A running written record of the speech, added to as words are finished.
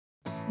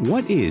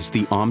What is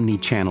the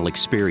OmniChannel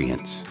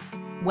experience?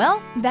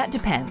 Well, that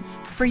depends.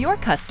 For your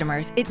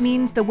customers, it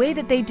means the way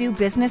that they do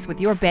business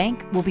with your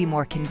bank will be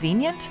more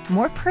convenient,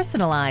 more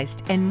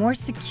personalized, and more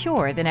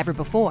secure than ever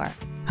before.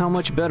 How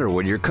much better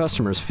would your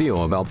customers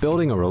feel about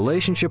building a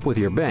relationship with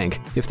your bank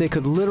if they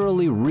could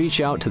literally reach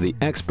out to the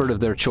expert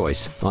of their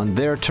choice, on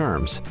their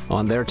terms,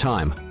 on their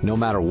time, no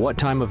matter what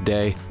time of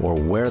day or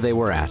where they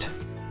were at?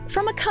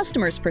 From a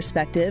customer's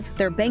perspective,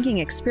 their banking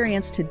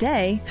experience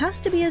today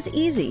has to be as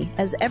easy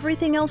as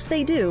everything else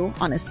they do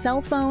on a cell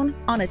phone,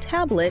 on a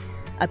tablet,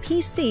 a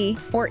PC,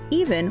 or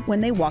even when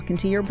they walk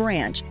into your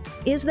branch.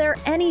 Is there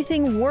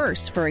anything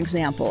worse, for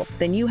example,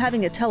 than you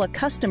having to tell a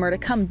customer to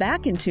come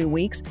back in 2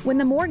 weeks when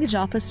the mortgage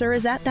officer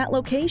is at that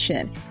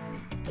location?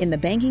 In the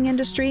banking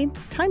industry,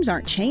 times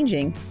aren't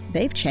changing,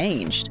 they've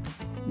changed.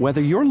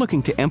 Whether you're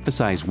looking to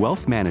emphasize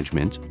wealth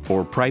management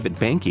or private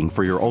banking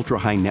for your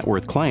ultra-high net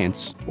worth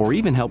clients, or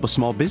even help a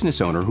small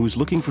business owner who's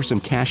looking for some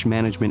cash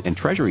management and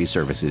treasury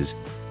services,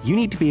 you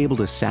need to be able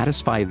to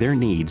satisfy their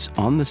needs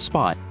on the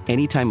spot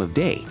any time of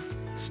day.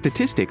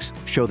 Statistics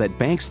show that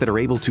banks that are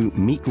able to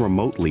meet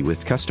remotely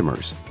with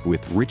customers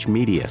with rich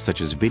media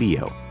such as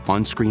video,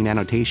 on-screen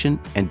annotation,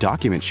 and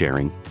document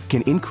sharing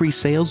can increase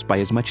sales by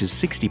as much as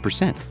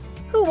 60%.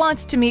 Who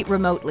wants to meet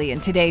remotely in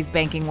today's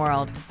banking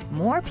world?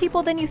 More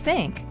people than you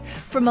think.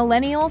 For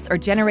millennials or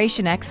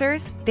Generation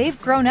Xers,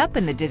 they've grown up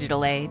in the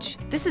digital age.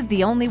 This is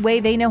the only way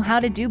they know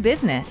how to do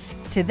business.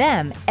 To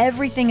them,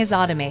 everything is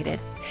automated.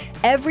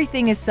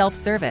 Everything is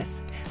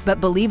self-service. But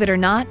believe it or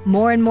not,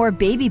 more and more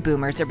baby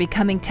boomers are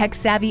becoming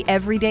tech-savvy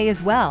every day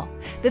as well.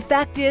 The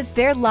fact is,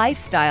 their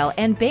lifestyle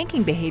and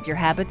banking behavior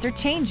habits are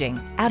changing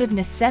out of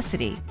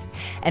necessity.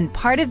 And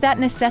part of that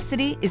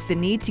necessity is the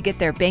need to get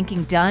their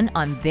banking done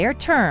on their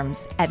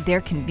terms at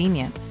their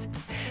convenience.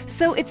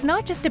 So it's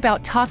not just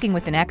about talking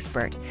with an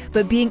expert,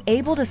 but being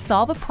able to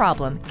solve a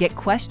problem, get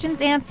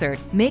questions answered,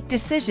 make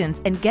decisions,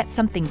 and get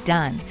something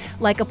done,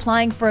 like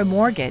applying for a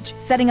mortgage,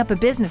 setting up a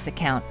business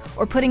account,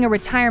 or putting a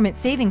retirement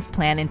savings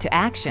plan into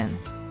action.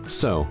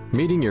 So,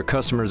 meeting your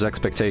customers'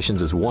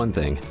 expectations is one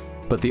thing,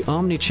 but the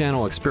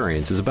OmniChannel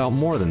experience is about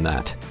more than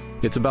that.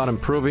 It's about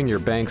improving your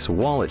bank's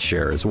wallet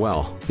share as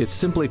well. It's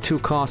simply too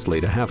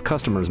costly to have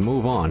customers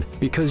move on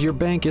because your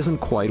bank isn't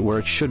quite where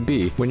it should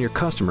be when your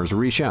customers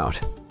reach out.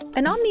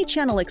 An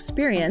OmniChannel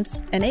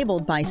experience,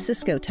 enabled by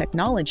Cisco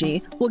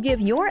technology, will give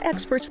your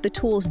experts the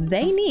tools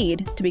they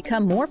need to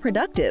become more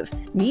productive,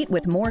 meet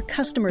with more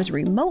customers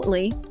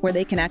remotely, where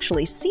they can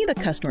actually see the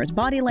customer's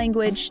body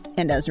language,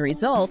 and as a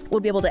result, will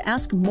be able to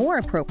ask more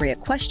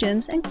appropriate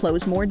questions and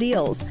close more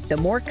deals. The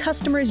more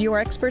customers your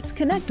experts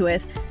connect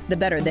with, the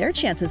better their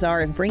chances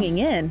are of bringing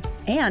in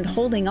and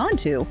holding on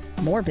to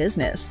more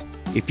business.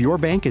 If your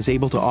bank is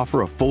able to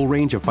offer a full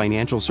range of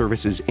financial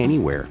services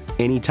anywhere,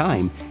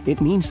 anytime, it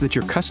means that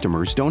your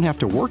customers don't have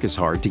to work as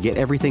hard to get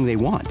everything they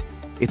want.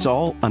 It's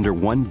all under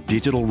one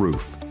digital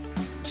roof.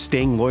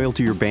 Staying loyal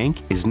to your bank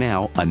is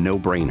now a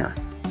no-brainer.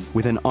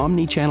 With an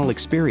OmniChannel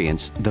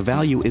experience, the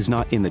value is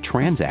not in the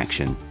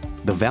transaction,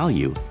 the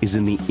value is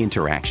in the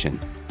interaction.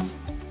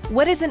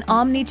 What is an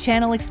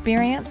OmniChannel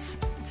experience?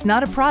 It's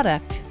not a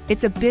product,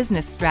 it's a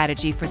business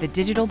strategy for the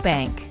digital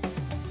bank.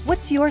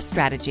 What's your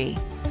strategy?